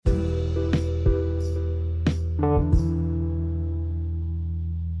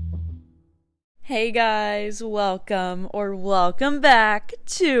Hey guys, welcome back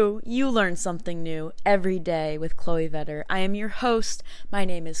to You Learn Something New Every Day with Chloe.vetter. I am your host. My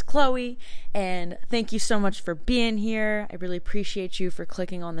name is Chloe, and thank you so much for being here. I really appreciate you for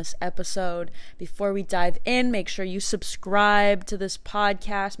clicking on this episode. Before we dive in, make sure you subscribe to this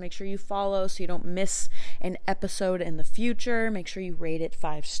podcast. Make sure you follow so you don't miss an episode in the future. Make sure you rate it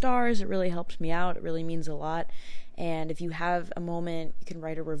 5 stars. It really helps me out. It really means a lot. And if you have a moment, you can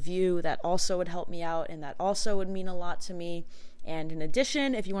write a review. That also would help me out, and that also would mean a lot to me. And in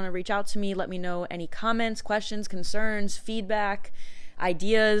addition, if you want to reach out to me, let me know any comments, questions, concerns, feedback,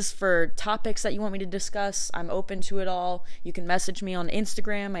 ideas for topics that you want me to discuss. I'm open to it all. You can message me on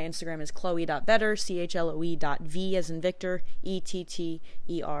Instagram. My Instagram is chloe.vetter, chloe.v as in Victor,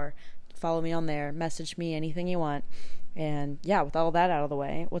 ETTER. Follow me on there. Message me anything you want. And yeah, with all that out of the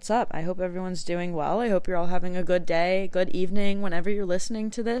way, what's up? I hope everyone's doing well. I hope you're all having a good day, good evening, whenever you're listening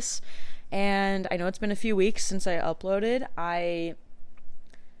to this. And I know it's been a few weeks since I uploaded. My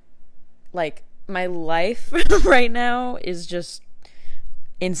life right now is just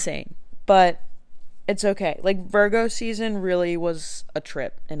insane. But it's okay. Like, Virgo season really was a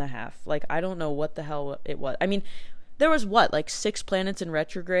trip and a half. Like, I don't know what the hell it was. I mean, there was 6 planets in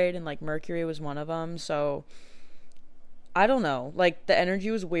retrograde, and Mercury was one of them, so I don't know. The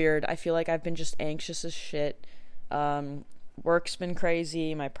energy was weird. I feel like I've been just anxious as shit. Work's been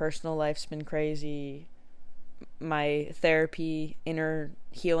crazy. My personal life's been crazy. My therapy, inner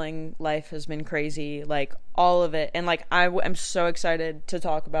healing life has been crazy. All of it. And, I'm so excited to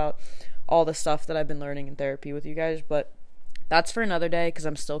talk about all the stuff that I've been learning in therapy with you guys. But that's for another day, because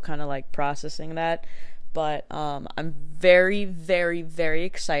I'm still kind of, processing that. But I'm very, very, very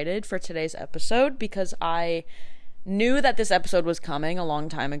excited for today's episode, because I knew that this episode was coming a long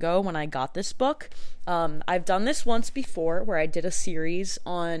time ago when I got this book. I've done this once before, where I did a series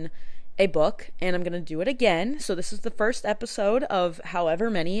on a book, and I'm going to do it again. So this is the first episode of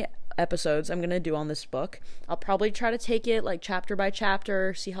however many episodes I'm going to do on this book. I'll probably try to take it chapter by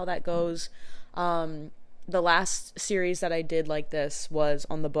chapter, see how that goes. The last series that I did like this was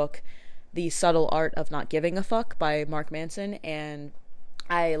on the book The Subtle Art of Not Giving a Fuck by Mark Manson, and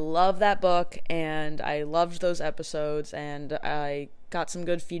I love that book, and I loved those episodes, and I got some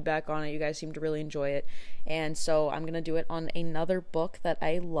good feedback on it. You guys seem to really enjoy it, and so I'm going to do it on another book that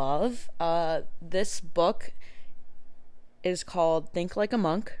I love. This book is called Think Like a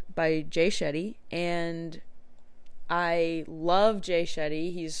Monk by Jay Shetty, and I love Jay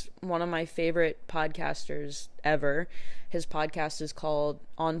Shetty. He's one of my favorite podcasters ever. His podcast is called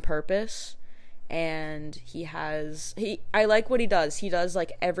On Purpose. And I like what he does. He does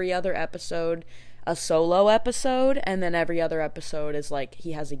every other episode a solo episode, and then every other episode is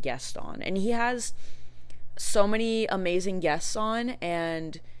he has a guest on. And he has so many amazing guests on,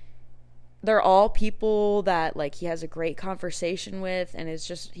 and they're all people that he has a great conversation with, and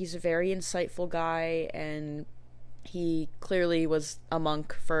he's a very insightful guy, and he clearly was a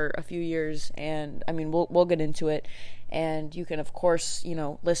monk for a few years, and I mean, we'll get into it. And you can, of course,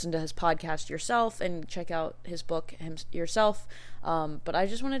 listen to his podcast yourself and check out his book yourself. But I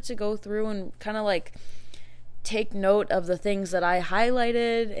just wanted to go through and kind of take note of the things that I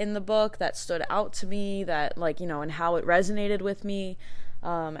highlighted in the book that stood out to me, that and how it resonated with me.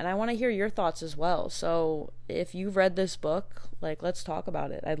 And I want to hear your thoughts as well. So if you've read this book, let's talk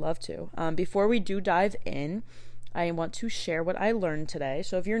about it. I'd love to. Before we do dive in, I want to share what I learned today.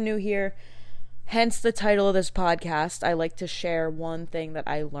 So if you're new here, hence the title of this podcast, I like to share one thing that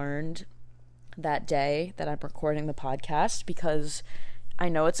I learned that day that I'm recording the podcast, because I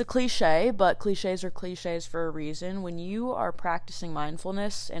know it's a cliche, but cliches are cliches for a reason. When you are practicing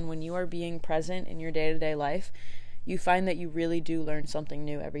mindfulness and when you are being present in your day-to-day life, you find that you really do learn something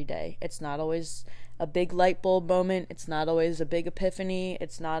new every day. It's not always a big light bulb moment. It's not always a big epiphany.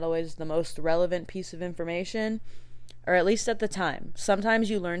 It's not always the most relevant piece of information, or at least at the time. Sometimes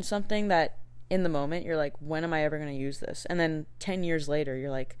you learn something that in the moment you're like, when am I ever going to use this? And then 10 years later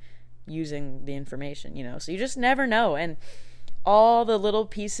you're using the information, so you just never know. And all the little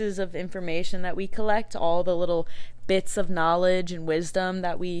pieces of information that we collect, all the little bits of knowledge and wisdom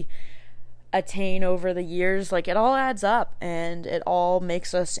that we attain over the years, it all adds up, and it all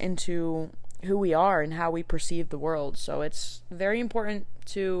makes us into who we are and how we perceive the world. So it's very important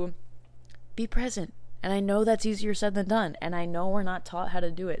to be present. And I know that's easier said than done, and I know we're not taught how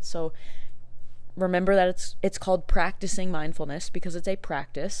to do it. So remember that it's called practicing mindfulness, because it's a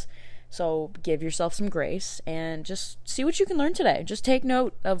practice. So give yourself some grace and just see what you can learn today. Just take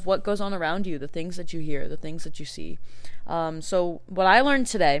note of what goes on around you, the things that you hear, the things that you see. So what I learned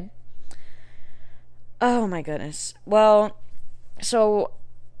today, oh my goodness. Well, so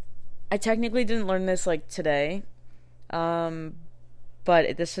I technically didn't learn this like today, um,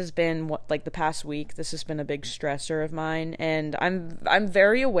 but this has been like the past week. This has been a big stressor of mine, and I'm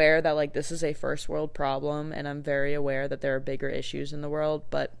very aware that like this is a first world problem, and I'm very aware that there are bigger issues in the world.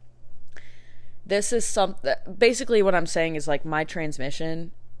 But this is basically what I'm saying is like my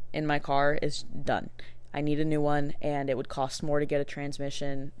transmission in my car is done. I need a new one, and it would cost more to get a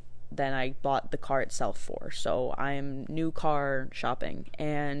transmission than I bought the car itself for. So I'm new car shopping,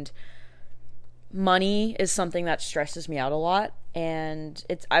 and money is something that stresses me out a lot, and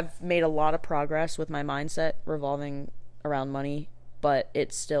I've made a lot of progress with my mindset revolving around money, but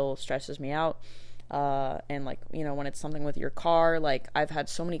it still stresses me out. And like, you know, when it's something with your car, like I've had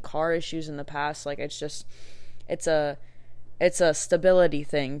so many car issues in the past, like it's a stability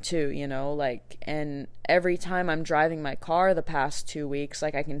thing too, you know, like, and every time I'm driving my car the past 2 weeks,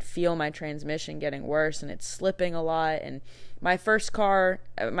 like I can feel my transmission getting worse, and it's slipping a lot. And my first car,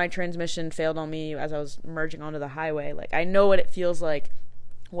 my transmission failed on me as I was merging onto the highway. Like, I know what it feels like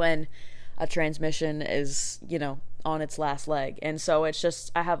when a transmission is, you know, on its last leg. And so it's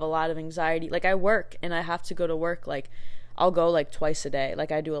just, I have a lot of anxiety. Like, I work and I have to go to work. Like, I'll go like twice a day.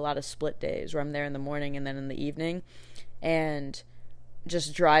 Like, I do a lot of split days where I'm there in the morning and then in the evening. And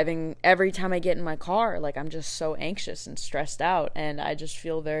just driving, every time I get in my car, like, I'm just so anxious and stressed out, and I just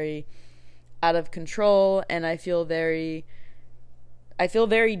feel very out of control, and I feel very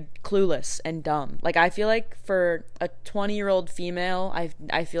clueless and dumb. Like, I feel like for a 20-year-old female,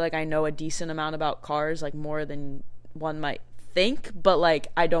 I feel like I know a decent amount about cars, like more than one might think, but like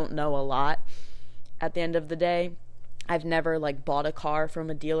I don't know a lot at the end of the day. I've never like bought a car from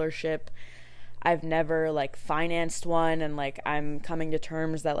a dealership. I've never like financed one, and like I'm coming to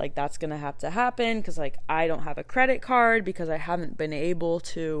terms that like that's gonna have to happen, because like I don't have a credit card because I haven't been able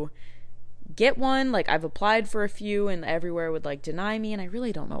to get one. Like, I've applied for a few and everywhere would like deny me, and I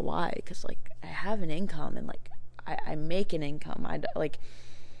really don't know why, because like I have an income, and like I make an income. I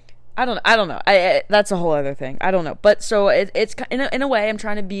don't know. That's a whole other thing. I don't know. But so it's in a way, I'm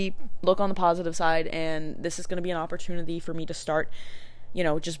trying to look on the positive side, and this is going to be an opportunity for me to start, you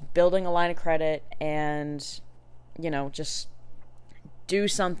know, just building a line of credit, and, you know, just do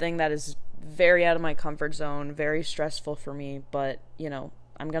something that is very out of my comfort zone, very stressful for me, but, you know,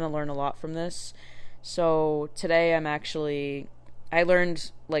 I'm going to learn a lot from this. So today I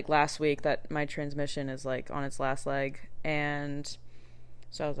learned like last week that my transmission is like on its last leg, and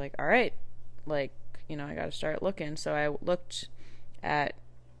so I was like, all right, like, you know, I got to start looking. So I looked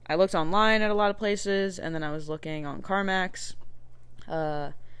online at a lot of places, and then I was looking on CarMax,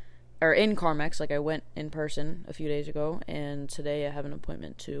 or in CarMax. Like, I went in person a few days ago, and today I have an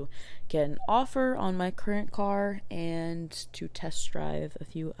appointment to get an offer on my current car and to test drive a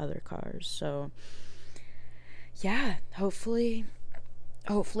few other cars. So yeah, hopefully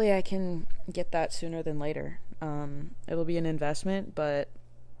I can get that sooner than later. It'll be an investment, but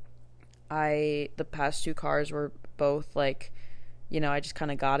the past two cars were both like, you know, I just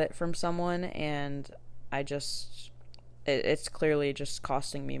kind of got it from someone, and it's clearly just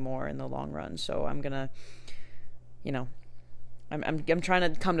costing me more in the long run. So I'm gonna, you know, I'm trying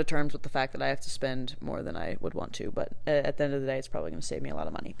to come to terms with the fact that I have to spend more than I would want to, but at the end of the day, it's probably gonna save me a lot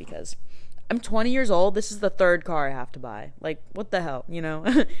of money, because I'm 20 years old. This is the third car I have to buy. Like, what the hell, you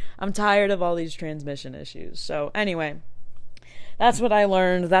know? I'm tired of all these transmission issues. So anyway, that's what I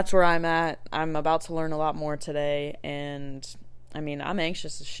learned. That's where I'm at. I'm about to learn a lot more today, and I mean, I'm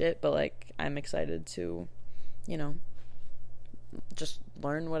anxious as shit, but like, I'm excited to, you know, just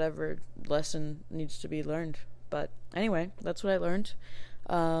learn whatever lesson needs to be learned. But anyway, that's what I learned.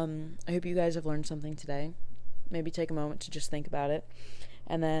 I hope you guys have learned something today. Maybe take a moment to just think about it,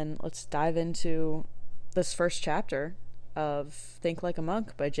 and then let's dive into this first chapter of Think Like a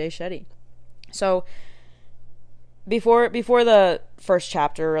Monk by Jay Shetty. So before the first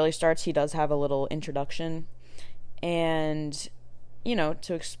chapter really starts, he does have a little introduction, and, you know,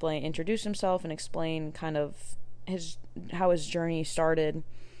 to introduce himself and explain kind of how his journey started.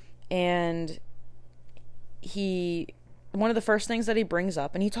 And one of the first things that he brings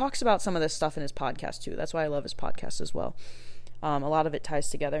up, and he talks about some of this stuff in his podcast too. That's why I love his podcast as well. A lot of it ties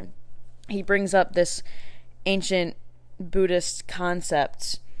together. He brings up this ancient Buddhist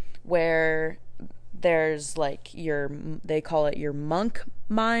concept where there's like they call it your monk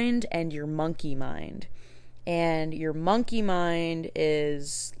mind and your monkey mind. And your monkey mind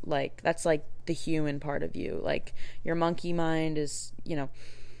is like, that's like the human part of you. Like, your monkey mind is, you know,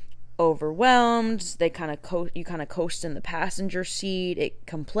 overwhelmed. You kind of coast in the passenger seat. It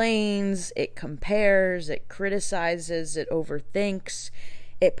complains, it compares, it criticizes, it overthinks,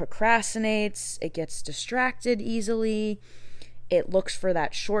 it procrastinates, it gets distracted easily, It looks for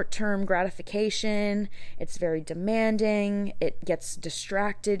that short-term gratification. It's very demanding. It gets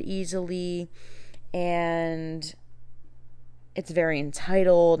distracted easily. And it's very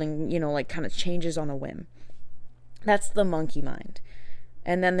entitled and, like kind of changes on a whim. That's the monkey mind.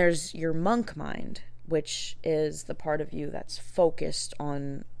 And then there's your monk mind, which is the part of you that's focused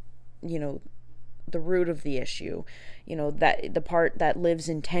on, the root of the issue, that the part that lives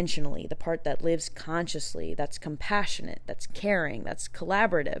intentionally, the part that lives consciously, that's compassionate, that's caring, that's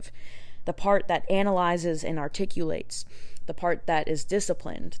collaborative, the part that analyzes and articulates, the part that is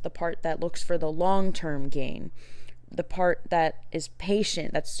disciplined, the part that looks for the long-term gain, the part that is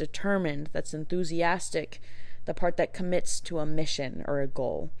patient, that's determined, that's enthusiastic, the part that commits to a mission or a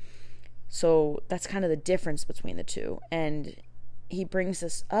goal. So that's kind of the difference between the two. And he brings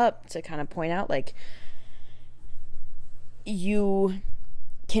this up to kind of point out, like, you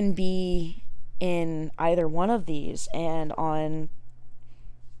can be in either one of these. And on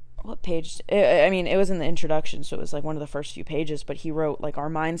what page? It was in the introduction, so it was like one of the first few pages, but he wrote, like, our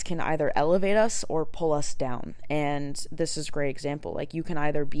minds can either elevate us or pull us down. And this is a great example. Like, you can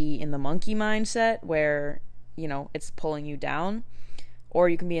either be in the monkey mindset where, it's pulling you down, or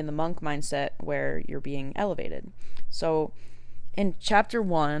you can be in the monk mindset where you're being elevated. So in chapter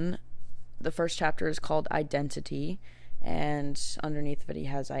 1, the first chapter is called Identity, and underneath of it he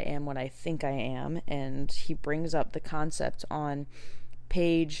has I am what I think I am, and he brings up the concept on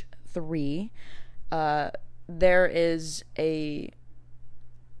page 3. There is a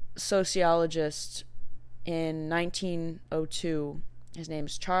sociologist in 1902, his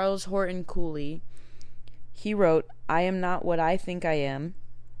name's Charles Horton Cooley. He wrote, I am not what I think I am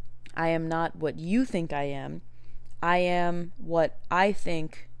not what you think I am what I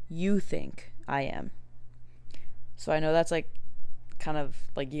think you think I am. So I know that's like kind of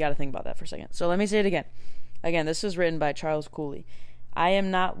like, you got to think about that for a second. So let me say it again. This was written by Charles Cooley. I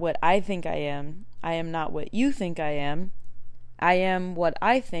am not what I think I am not what you think I am what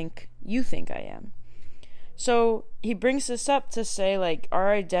I think you think I am. So he brings this up to say, like,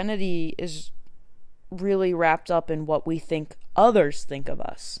 our identity is really wrapped up in what we think others think of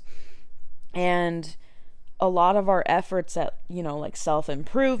us. And a lot of our efforts at, like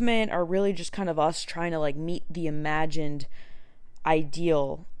self-improvement are really just kind of us trying to like meet the imagined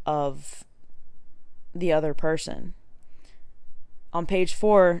ideal of the other person. On page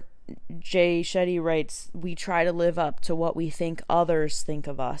 4, Jay Shetty writes, we try to live up to what we think others think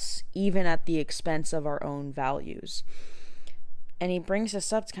of us, even at the expense of our own values. And he brings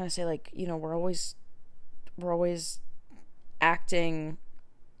this up to kind of say, like, we're always acting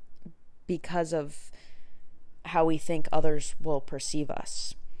because of how we think others will perceive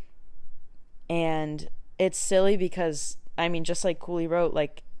us. And it's silly because, just like Cooley wrote,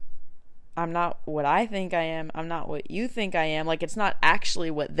 like, I'm not what I think I am, I'm not what you think I am. Like, it's not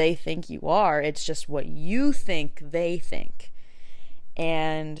actually what they think you are, it's just what you think they think.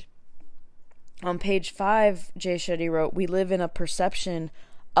 And on page 5, Jay Shetty wrote, we live in a perception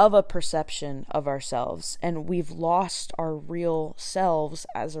of ourselves, and we've lost our real selves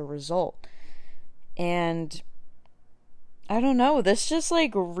as a result. And I don't know, this just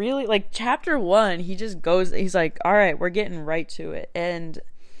like really, like, chapter 1, he's like, all right, we're getting right to it. And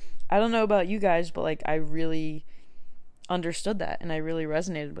I don't know about you guys, but like, I really understood that and I really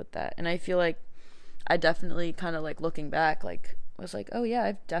resonated with that. And I feel like I definitely kind of like looking back, like, was like, oh yeah,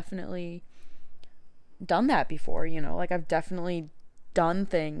 I've definitely done that before, like I've definitely done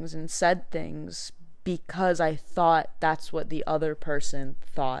things and said things because I thought that's what the other person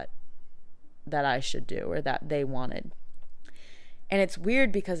thought that I should do or that they wanted. And it's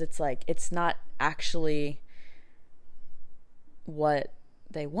weird because it's like, it's not actually what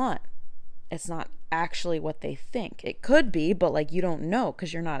they want. It's not actually what they think. It could be, but like, you don't know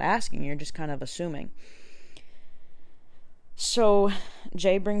because you're not asking, you're just kind of assuming. So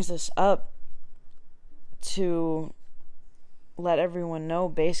Jay brings this up to let everyone know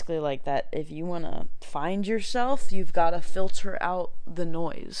basically like that if you want to find yourself, you've got to filter out the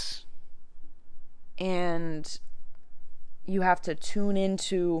noise. And you have to tune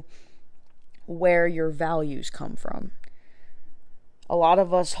into where your values come from. A lot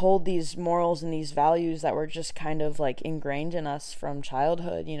of us hold these morals and these values that were just kind of like ingrained in us from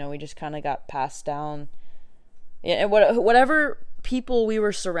childhood. We just kind of got passed down. Whatever people we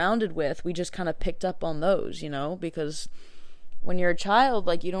were surrounded with, we just kind of picked up on those, because when you're a child,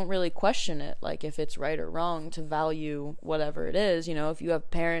 like, you don't really question it, like, if it's right or wrong to value whatever it is. If you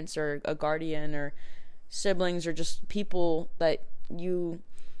have parents or a guardian or siblings or just people that you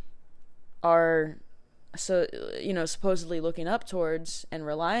are supposedly looking up towards and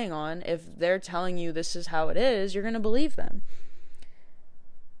relying on, if they're telling you this is how it is, you're going to believe them.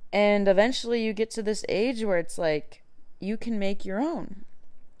 And eventually you get to this age where it's like you can make your own.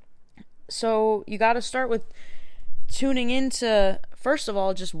 So you got to start with tuning into, first of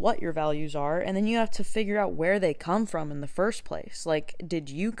all, just what your values are, and then you have to figure out where they come from in the first place. Like, did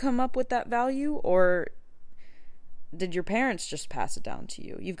you come up with that value, or did your parents just pass it down to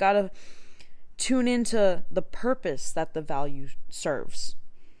you? You've got to tune into the purpose that the value serves.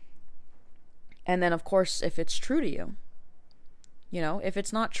 And then, of course, if it's true to you. If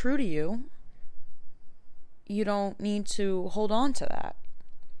it's not true to you, you don't need to hold on to that.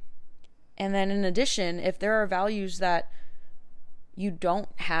 And then in addition, if there are values that you don't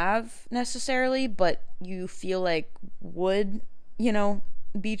have necessarily, but you feel like would,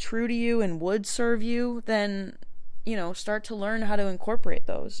 be true to you and would serve you, then, start to learn how to incorporate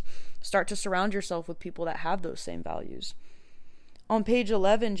those. Start to surround yourself with people that have those same values. On page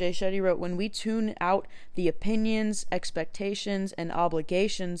 11, Jay Shetty wrote, when we tune out the opinions, expectations, and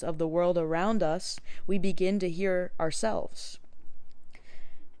obligations of the world around us, we begin to hear ourselves.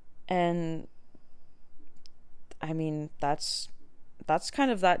 And I mean, that's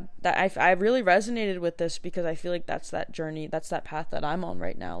kind of that I really resonated with this, because I feel like that's that journey, that's that path that I'm on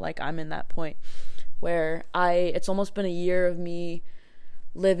right now. Like, I'm in that point where it's almost been a year of me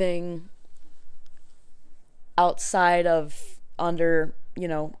living outside of, under,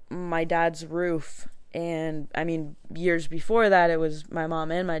 my dad's roof. And I mean, years before that, it was my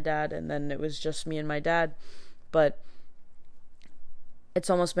mom and my dad, and then it was just me and my dad. But it's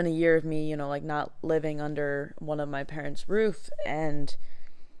almost been a year of me, not living under one of my parents' roof, and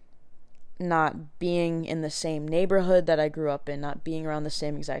not being in the same neighborhood that I grew up in, not being around the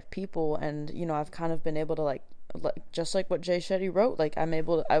same exact people. And, I've kind of been able to, like just like what Jay Shetty wrote, like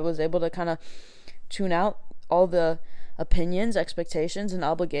I was able to kind of tune out all the opinions, expectations, and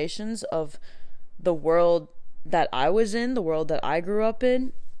obligations of the world that I was in, the world that I grew up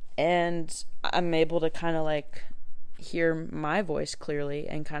in. And I'm able to kind of like hear my voice clearly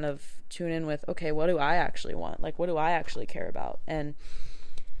and kind of tune in with, okay, what do I actually want? Like, what do I actually care about? And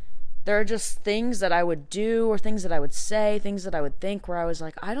there are just things that I would do, or things that I would say, things that I would think, where I was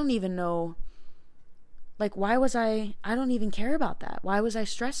like, I don't even know, like, I don't even care about that. Why was I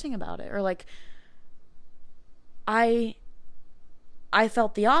stressing about it? Or like, I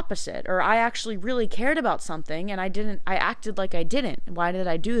felt the opposite, or I actually really cared about something and I acted like I didn't. Why did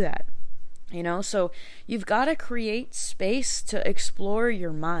I do that? So you've got to create space to explore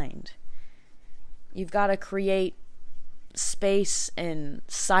your mind. You've got to create space and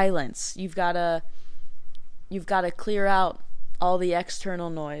silence. You've got to clear out all the external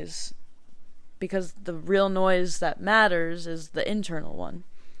noise, because the real noise that matters is the internal one.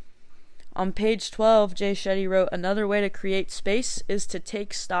 On page 12, Jay Shetty wrote, another way to create space is to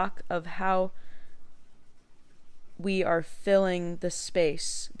take stock of how we are filling the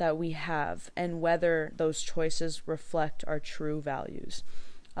space that we have, and whether those choices reflect our true values.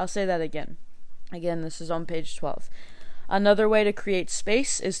 I'll say that again. Again, this is on page 12. Another way to create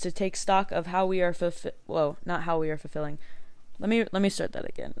space is to take stock of how we are not how we are fulfilling. Let me start that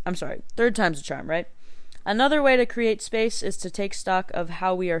again. I'm sorry. Third time's a charm, right? Another way to create space is to take stock of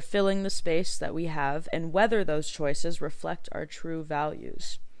how we are filling the space that we have, and whether those choices reflect our true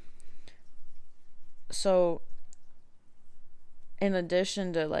values. So, in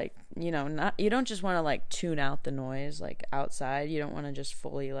addition to, like, you don't just want to, like, tune out the noise, like, outside. You don't want to just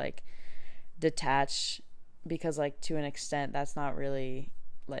fully, like, detach, because, like, to an extent, that's not really,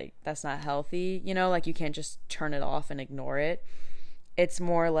 like, that's not healthy. Like, you can't just turn it off and ignore it. It's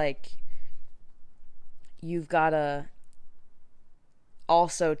more like you've got to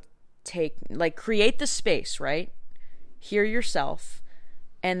also create the space, right? Hear yourself,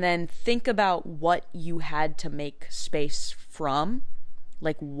 and then think about what you had to make space from,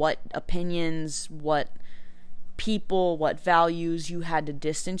 like what opinions, what people, what values you had to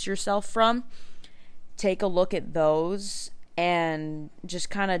distance yourself from. Take a look at those and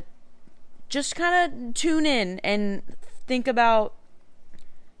just kind of tune in and think about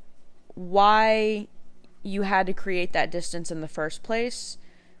why you had to create that distance in the first place,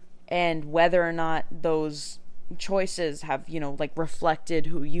 and whether or not those choices have, reflected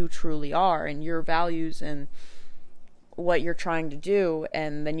who you truly are and your values and what you're trying to do.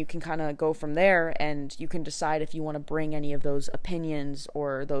 And then you can kind of go from there, and you can decide if you want to bring any of those opinions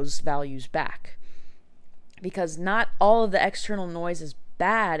or those values back. Because not all of the external noise is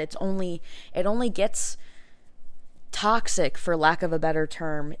bad. It only gets toxic, for lack of a better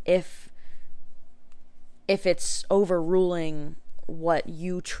term, if it's overruling what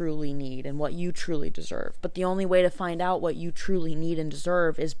you truly need and what you truly deserve. But the only way to find out what you truly need and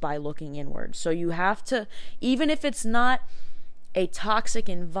deserve is by looking inward. So you have to, even if it's not a toxic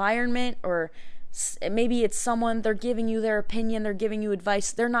environment, or maybe it's someone, they're giving you their opinion, they're giving you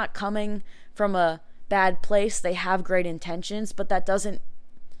advice, they're not coming from a bad place, they have great intentions, but that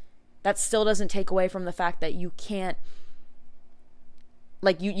still doesn't take away from the fact that you can't,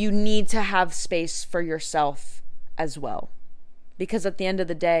 like, you need to have space for yourself as well. Because at the end of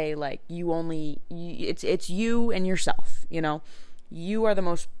the day, like, it's you and yourself, you know? You are the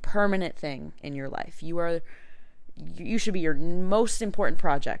most permanent thing in your life. You should be your most important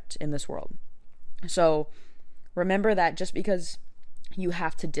project in this world. So remember that just because you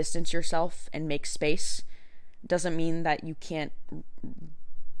have to distance yourself and make space doesn't mean that you can't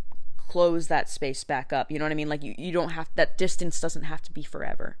close that space back up. You know what I mean? Like, you don't have, that distance doesn't have to be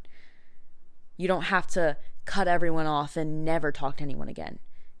forever. You don't have to cut everyone off and never talk to anyone again.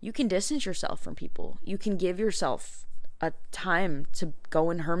 You can distance yourself from people. You can give yourself a time to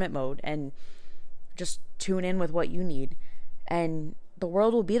go in hermit mode and just tune in with what you need. And the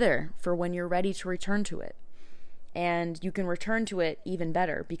world will be there for when you're ready to return to it. And you can return to it even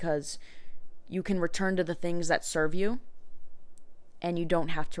better because you can return to the things that serve you, and you don't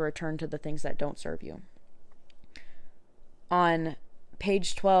have to return to the things that don't serve you. On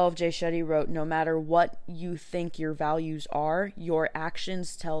page 12, Jay Shetty wrote, "No matter what you think your values are, your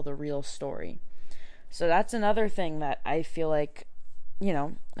actions tell the real story." So that's another thing that I feel like, you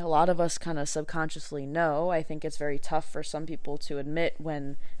know, a lot of us kind of subconsciously know. I think it's very tough for some people to admit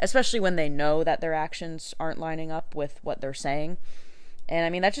especially when they know that their actions aren't lining up with what they're saying. And I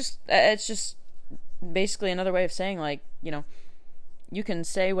mean, it's just basically another way of saying, like, you know, you can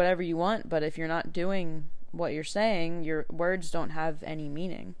say whatever you want, but if you're not doing what you're saying, your words don't have any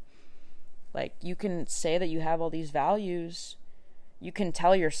meaning. Like, you can say that you have all these values. You can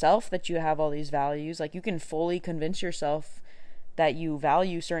tell yourself that you have all these values. Like, you can fully convince yourself that you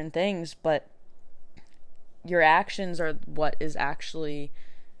value certain things, but your actions are what is actually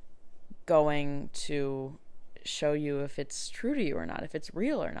going to show you if it's true to you or not, if it's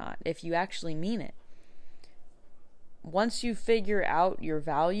real or not, if you actually mean it. Once you figure out your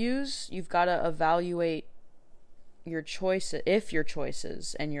values, you've got to evaluate your choices, if your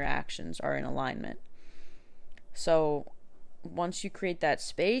choices and your actions are in alignment. So once you create that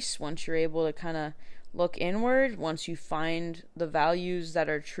space, once you're able to kind of look inward, once you find the values that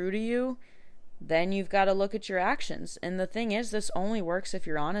are true to you, then you've got to look at your actions. And the thing is, this only works if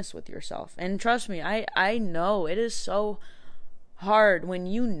you're honest with yourself. And trust me, I know it is so hard when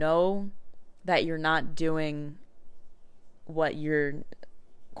you know that you're not doing what you're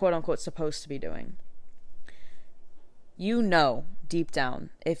quote unquote supposed to be doing. You know deep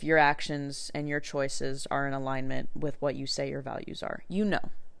down if your actions and your choices are in alignment with what you say your values are. You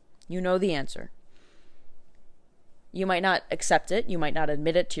know the answer. You might not accept it, you might not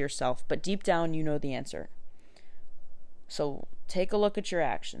admit it to yourself, but deep down you know the answer. So take a look at your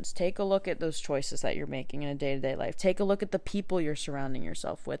actions. Take a look at those choices that you're making in a day-to-day life. Take a look at the people you're surrounding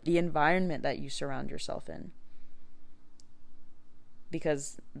yourself with, the environment that you surround yourself in.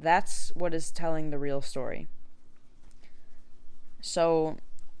 Because that's what is telling the real story. So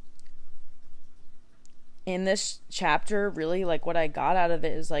in this chapter, really, like, what I got out of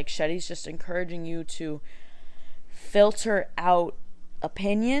it is, like, Shetty's just encouraging you to filter out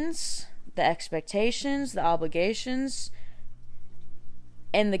opinions, the expectations, the obligations,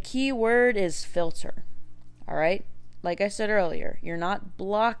 and the key word is filter. All right? Like I said earlier, you're not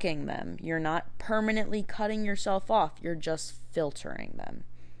blocking them. You're not permanently cutting yourself off. You're just filtering them.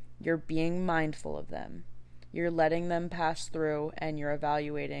 You're being mindful of them. You're letting them pass through, and you're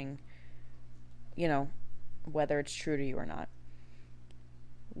evaluating, you know, whether it's true to you or not.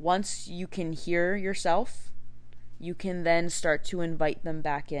 Once you can hear yourself, you can then start to invite them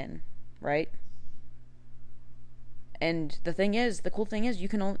back in, right? And the cool thing is,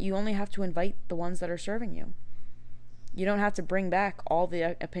 you only have to invite the ones that are serving you. You don't have to bring back all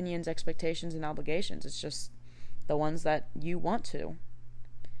the opinions, expectations, and obligations. It's just the ones that you want to.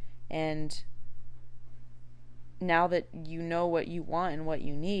 And now that you know what you want and what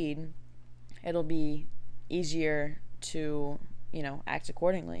you need, it'll be easier to, you know, act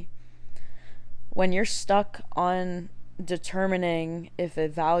accordingly. When you're stuck on determining if a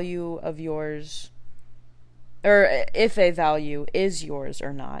value of yours, or if a value is yours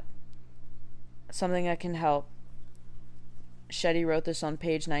or not, something that can help. Shetty wrote this on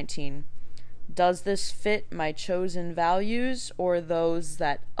page 19. Does this fit my chosen values or those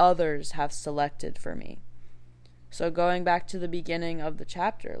that others have selected for me? So going back to the beginning of the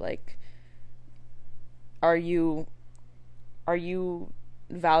chapter, like, are you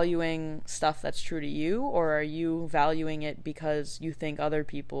valuing stuff that's true to you, or are you valuing it because you think other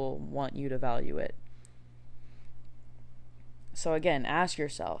people want you to value it? So again, ask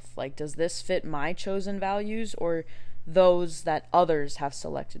yourself, like, does this fit my chosen values or those that others have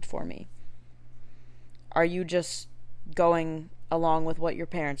selected for me? Are you just going along with what your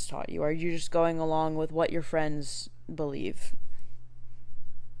parents taught you? Are you just going along with what your friends believe?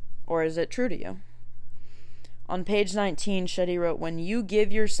 Or is it true to you? On page 19, Shetty wrote, when you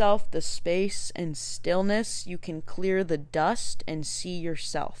give yourself the space and stillness, you can clear the dust and see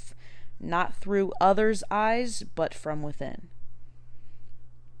yourself, not through others' eyes, but from within.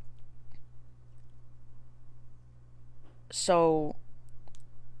 So,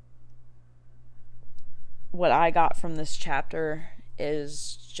 what I got from this chapter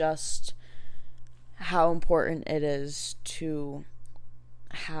is just how important it is to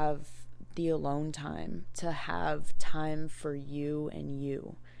have the alone time, to have time for you and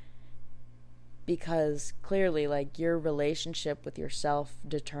you. Because clearly, like, your relationship with yourself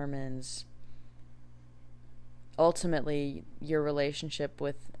determines ultimately your relationship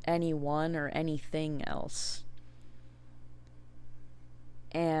with anyone or anything else.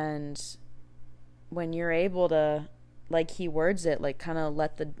 And when you're able to, like he words it, like kind of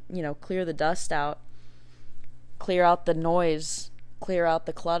let the, clear the dust out, clear out the noise, clear out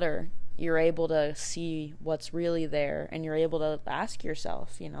the clutter, you're able to see what's really there, and you're able to ask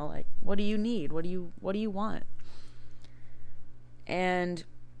yourself, like, what do you need? What do you want? And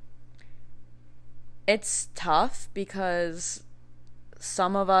it's tough because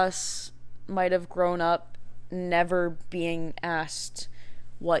some of us might have grown up never being asked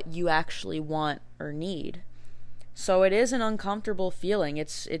what you actually want or need. So it is an uncomfortable feeling.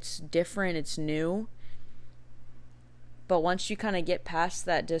 It's different, it's new. But once you kind of get past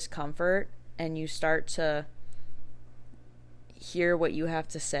that discomfort and you start to hear what you have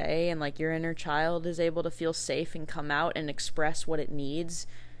to say, and like your inner child is able to feel safe and come out and express what it needs,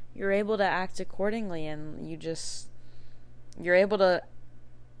 you're able to act accordingly, and you're able to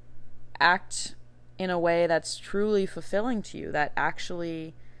act in a way that's truly fulfilling to you, that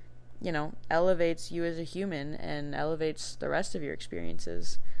actually, elevates you as a human and elevates the rest of your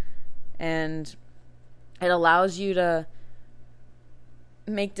experiences. And it allows you to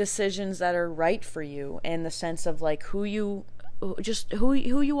make decisions that are right for you, in the sense of like who you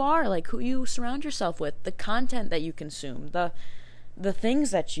are, like who you surround yourself with, the content that you consume, the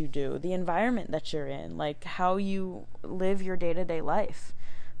things that you do, the environment that you're in, like how you live your day-to-day life.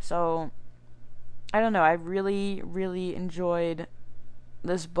 So I don't know, I really, really enjoyed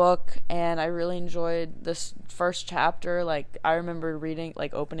this book, and I really enjoyed this first chapter. Like, I remember reading,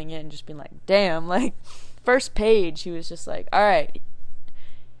 like, opening it and just being like, damn, like, first page, he was just like, all right,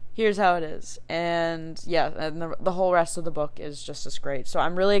 here's how it is. And yeah, and the whole rest of the book is just as great. So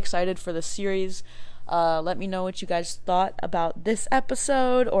I'm really excited for this series. Let me know what you guys thought about this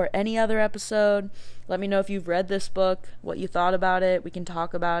episode or any other episode. Let me know if you've read this book, what you thought about it. We can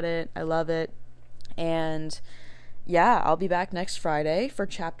talk about it. I love it. And yeah, I'll be back next Friday for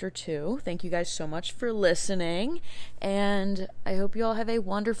chapter 2. Thank you guys so much for listening, and I hope you all have a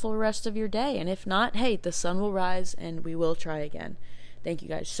wonderful rest of your day. And if not, hey, the sun will rise and we will try again. Thank you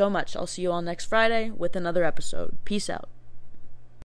guys so much. I'll see you all next Friday with another episode. Peace out.